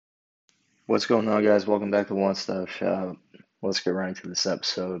What's going on, guys? Welcome back to One Stop Shop. Let's get right into this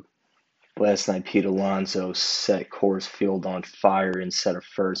episode. Last night, Pete Alonso set Coors Field on fire and set a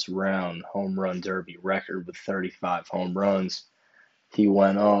first round home run derby record with 35 home runs. He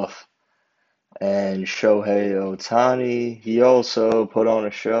went off, and Shohei Ohtani, he also put on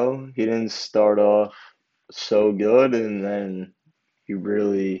a show. He didn't start off so good, and then he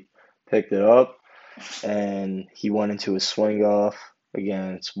really picked it up, and he went into a swing off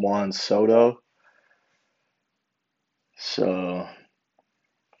against Juan Soto. So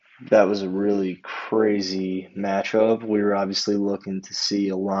that was a really crazy matchup. We were obviously looking to see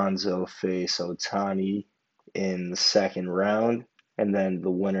Alonso face Ohtani in the second round, and then the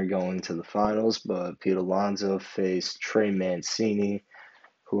winner going to the finals. But Pete Alonso faced Trey Mancini,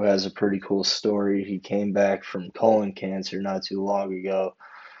 who has a pretty cool story. He came back from colon cancer not too long ago,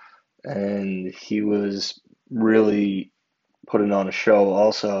 and he was really putting on a show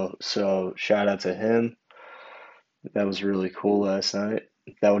also. So shout out to him. That was really cool last night.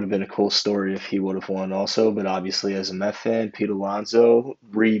 That would have been a cool story if he would have won also, but obviously as a Met fan, Pete Alonso,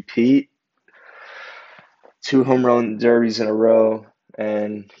 repeat, two home run derbies in a row,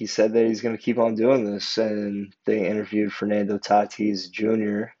 and he said that he's going to keep on doing this. And they interviewed Fernando Tatis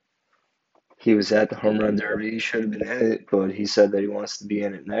Jr. He was at the home run derby. He should have been hit, but he said that he wants to be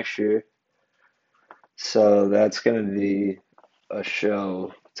in it next year. So that's going to be a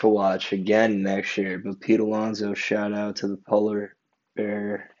show to watch again next year. But Pete Alonso, shout out to the polar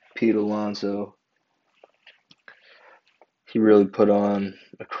bear, Pete Alonso. He really put on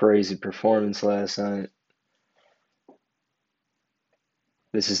a crazy performance last night.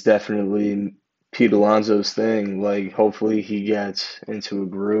 This is definitely Pete Alonso's thing. Like, hopefully he gets into a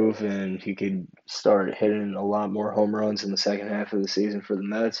groove and he could start hitting a lot more home runs in the second half of the season for the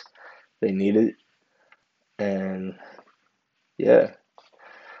Mets. They need it. And yeah,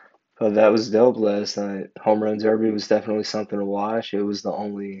 but that was dope last night. Home Run Derby was definitely something to watch. It was the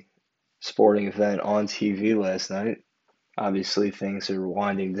only sporting event on TV last night. Obviously, things are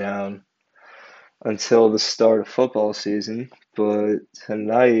winding down until the start of football season, but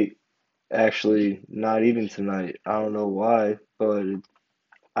tonight, actually, not even tonight. I don't know why, but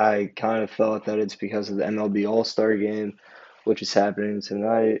I kind of felt that it's because of the MLB All-Star game, which is happening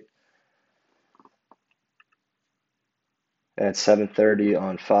tonight at 7:30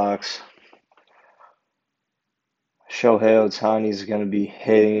 on Fox. Shohei Ohtani is going to be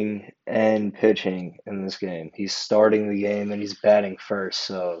hitting and pitching in this game. He's starting the game and he's batting first,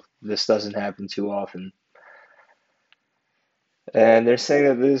 so this doesn't happen too often. And they're saying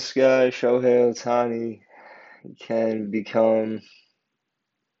that this guy, Shohei Ohtani, can become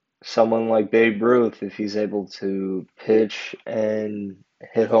someone like Babe Ruth if he's able to pitch and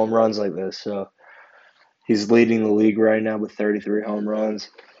hit home runs like this. So he's leading the league right now with 33 home runs,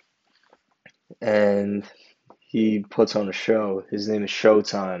 and he puts on a show. His name is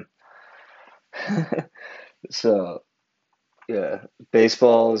Showtime. So yeah,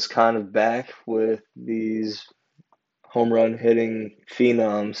 baseball is kind of back with these home run hitting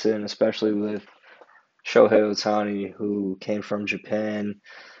phenoms, and especially with Shohei Ohtani, who came from Japan,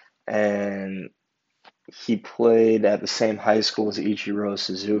 and he played at the same high school as Ichiro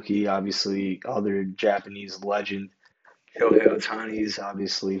Suzuki, obviously other Japanese legend. Shohei Ohtani is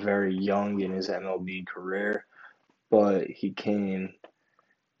obviously very young in his MLB career, but he came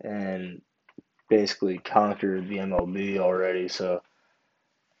and basically conquered the MLB already, so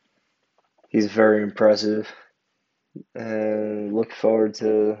he's very impressive, and look forward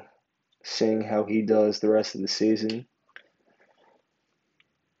to seeing how he does the rest of the season.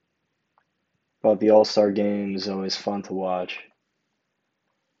 But the All-Star game is always fun to watch.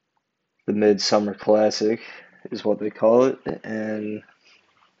 The Midsummer Classic is what they call it, and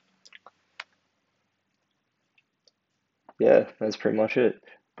yeah, that's pretty much it.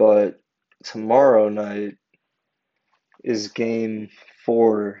 But tomorrow night is game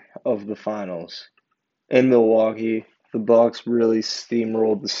 4 of the finals. In Milwaukee, the Bucks really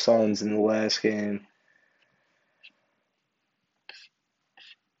steamrolled the Suns in the last game.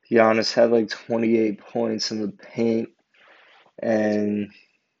 Giannis had like 28 points in the paint, and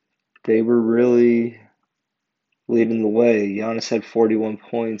they were really leading the way. Giannis had 41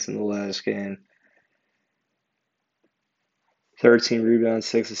 points in the last game. 13 rebounds,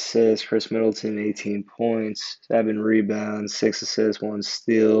 6 assists. Chris Middleton, 18 points, 7 rebounds, 6 assists, 1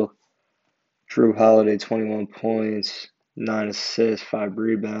 steal. Drew Holiday, 21 points, 9 assists, 5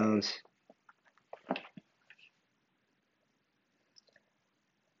 rebounds.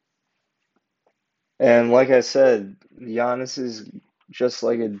 And like I said, Giannis is just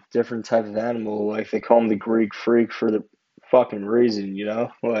like a different type of animal. Like they call him the Greek freak fucking reason, you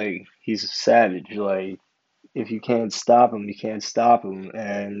know? Like, he's a savage. Like, if you can't stop him, you can't stop him.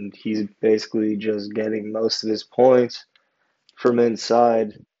 And he's basically just getting most of his points from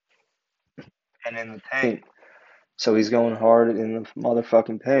inside and in the paint. So he's going hard in the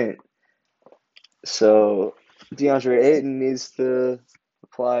motherfucking paint. So DeAndre Ayton needs to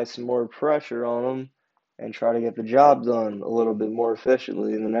apply some more pressure on him and try to get the job done a little bit more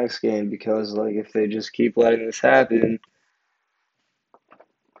efficiently in the next game because, like, if they just keep letting this happen,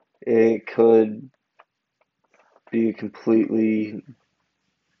 it could be a completely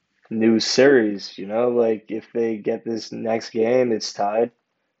new series, you know? Like, if they get this next game, it's tied.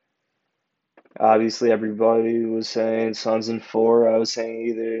 Obviously, everybody was saying Suns in four. I was saying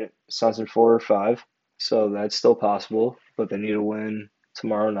either Suns in 4 or 5. So that's still possible, but they need to win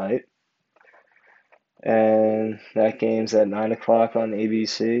tomorrow night. And that game's at 9 o'clock on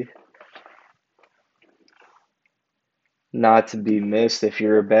ABC. Not to be missed if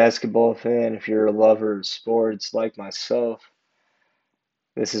you're a basketball fan, if you're a lover of sports like myself.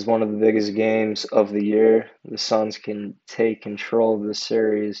 This is one of the biggest games of the year. The Suns can take control of the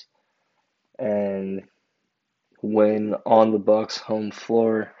series and win on the Bucks' home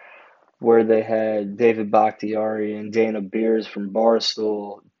floor, where they had David Bakhtiari and Dana Beers from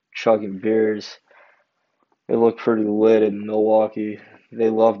Barstool chugging beers. It looked pretty lit in Milwaukee. They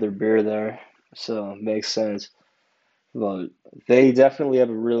love their beer there, so it makes sense. But they definitely have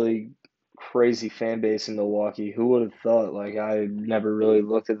a really crazy fan base in Milwaukee. Who would have thought? Like, I never really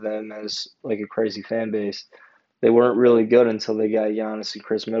looked at them as like a crazy fan base. They weren't really good until they got Giannis and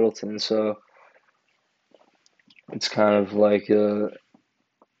Chris Middleton, so it's kind of like a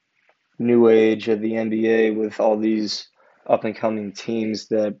new age of the NBA with all these up and coming teams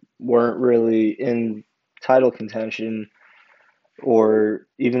that weren't really in title contention or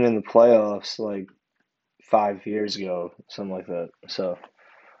even in the playoffs like 5 years ago, something like that. So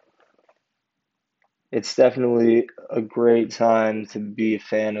it's definitely a great time to be a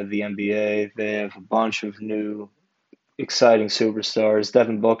fan of the NBA. They have a bunch of new exciting superstars.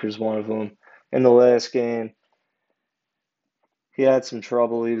 Devin Booker's one of them. In the last game, he had some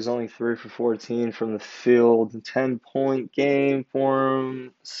trouble. He was only 3 for 14 from the field. 10-point game for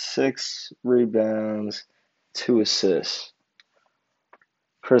him, 6 rebounds, 2 assists.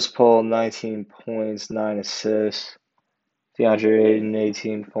 Chris Paul, 19 points, 9 assists. DeAndre Ayton,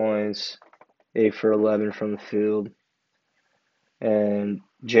 18 points, 8 for 11 from the field. And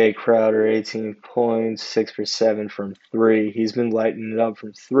Jay Crowder, 18 points, 6 for 7 from three. He's been lighting it up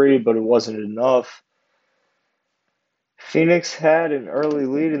from three, but it wasn't enough. Phoenix had an early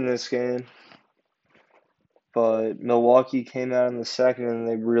lead in this game, but Milwaukee came out in the second and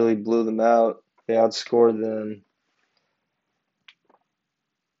they really blew them out. They outscored them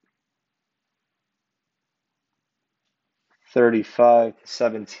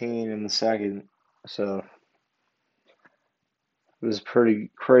 35-17 in the second. So it was a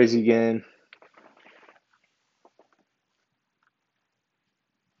pretty crazy game.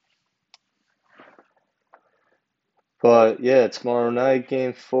 But yeah, tomorrow night,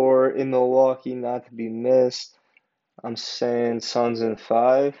 game 4 in Milwaukee, not to be missed. I'm saying Suns in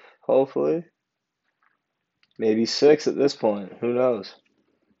 5, hopefully. Maybe 6 at this point. Who knows?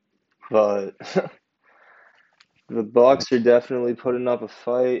 But the Bucks are definitely putting up a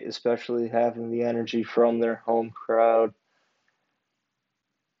fight, especially having the energy from their home crowd.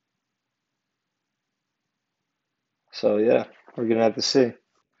 So yeah, we're gonna have to see.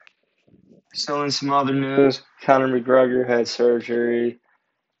 So in some other news, Conor McGregor had surgery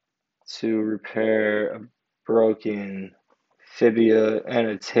to repair a broken fibia and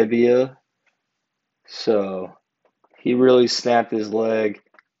a tibia. So he really snapped his leg,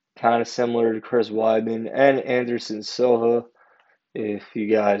 kind of similar to Chris Weidman and Anderson Silva. If you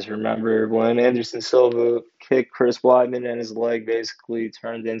guys remember when Anderson Silva kicked Chris Weidman and his leg basically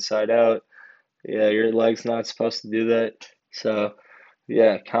turned inside out. Yeah, your leg's not supposed to do that. So,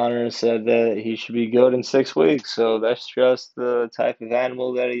 yeah, Connor said that he should be good in 6 weeks. So that's just the type of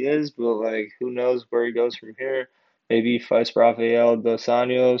animal that he is. But, like, who knows where he goes from here? Maybe he fights Rafael Dos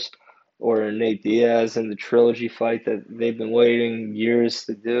Anjos or Nate Diaz in the trilogy fight that they've been waiting years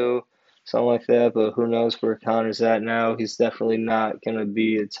to do, something like that. But who knows where Connor's at now? He's definitely not going to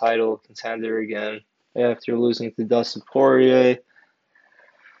be a title contender again after losing to Dustin Poirier.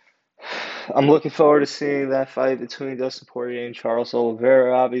 I'm looking forward to seeing that fight between Dustin Poirier and Charles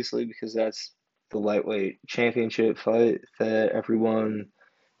Oliveira, obviously, because that's the lightweight championship fight that everyone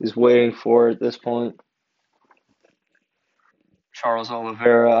is waiting for at this point. Charles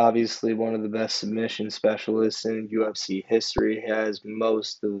Oliveira, obviously one of the best submission specialists in UFC history, has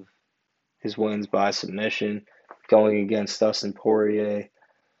most of his wins by submission. going against Dustin Poirier,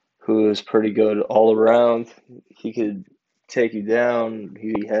 who is pretty good all around. He could take you down.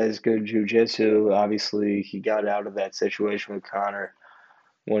 He has good jiu-jitsu. Obviously, he got out of that situation with Conor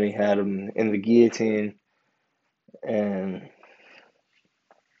when he had him in the guillotine, and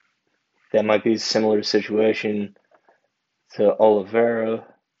that might be a similar situation to Oliveira,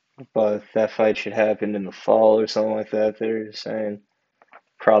 but that fight should happen in the fall or something like that, they're saying.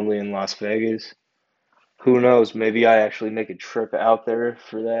 Probably in Las Vegas. Who knows? Maybe I actually make a trip out there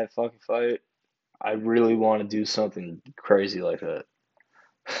for that fucking fight. I really want to do something crazy like that.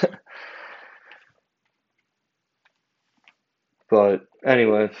 But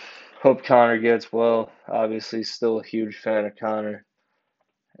anyway, hope Conor gets well. Obviously, still a huge fan of Conor,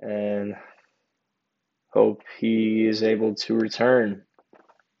 and hope he is able to return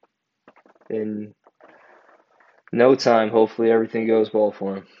in no time. Hopefully, everything goes well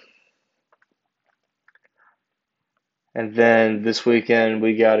for him. And then this weekend,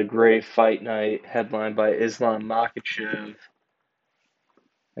 we got a great fight night headlined by Islam Makhachev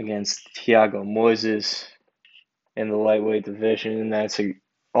against Thiago Moises in the lightweight division, and that's an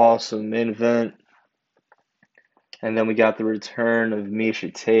awesome main event. And then we got the return of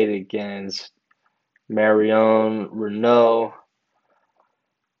Miesha Tate against Marion Reneau.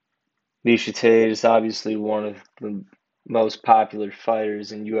 Miesha Tate is obviously one of the most popular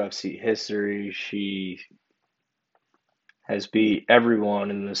fighters in UFC history. She has beat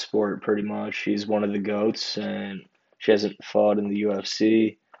everyone in the sport pretty much. She's one of the GOATs, and she hasn't fought in the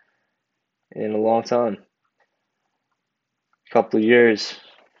UFC in a long time. A couple of years.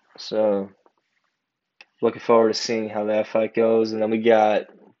 So looking forward to seeing how that fight goes. And then we got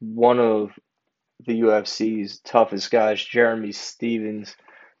one of the UFC's toughest guys, Jeremy Stephens,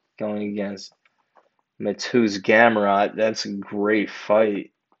 going against Mateusz Gamrot. That's a great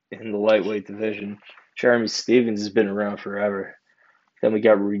fight in the lightweight division. Jeremy Stephens has been around forever. Then we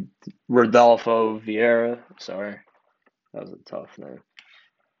got Rodolfo Vieira. Sorry, that was a tough name.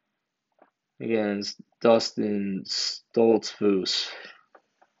 Against Dustin Stoltzfus.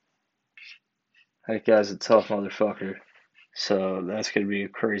 That guy's a tough motherfucker. So that's going to be a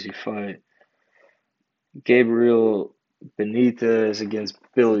crazy fight. Gabriel Benitez against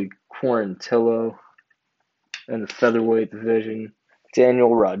Billy Quarantillo in the featherweight division.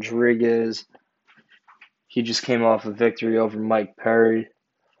 Daniel Rodriguez. He just came off a victory over Mike Perry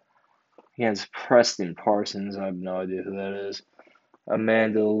against Preston Parsons. I have no idea who that is.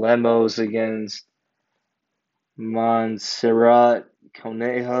 Amanda Lemos against Montserrat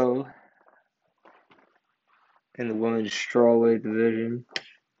Conejo in the women's strawweight division.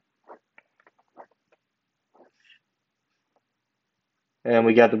 And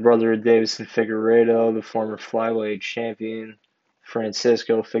we got the brother of Davison Figueiredo, the former flyweight champion,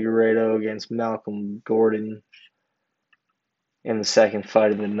 Francisco Figueiredo against Malcolm Gordon in the second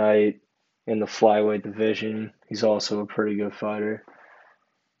fight of the night in the flyweight division. He's also a pretty good fighter.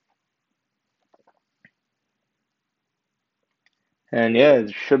 And yeah,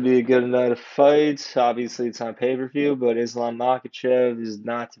 it should be a good night of fights. Obviously, it's on pay-per-view, but Islam Makhachev is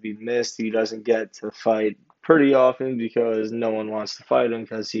not to be missed. He doesn't get to fight pretty often because no one wants to fight him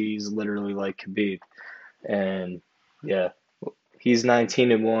because he's literally like Khabib. And yeah, he's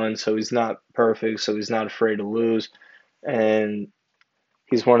 19-1, so he's not perfect, so he's not afraid to lose. And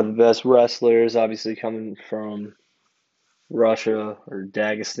he's one of the best wrestlers, obviously coming from Russia or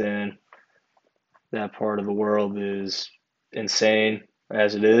Dagestan. That part of the world is insane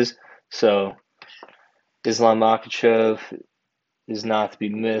as it is. So Islam Makhachev is not to be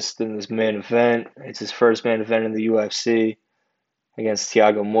missed in this main event. It's his first main event in the UFC against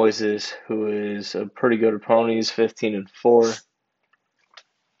Thiago Moises, who is a pretty good opponent. He's 15-4.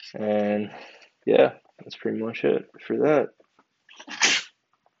 And yeah, that's pretty much it for that.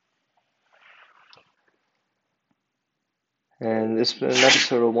 And this has been an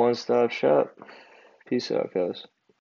episode of One Stop Shop. Peace out, guys.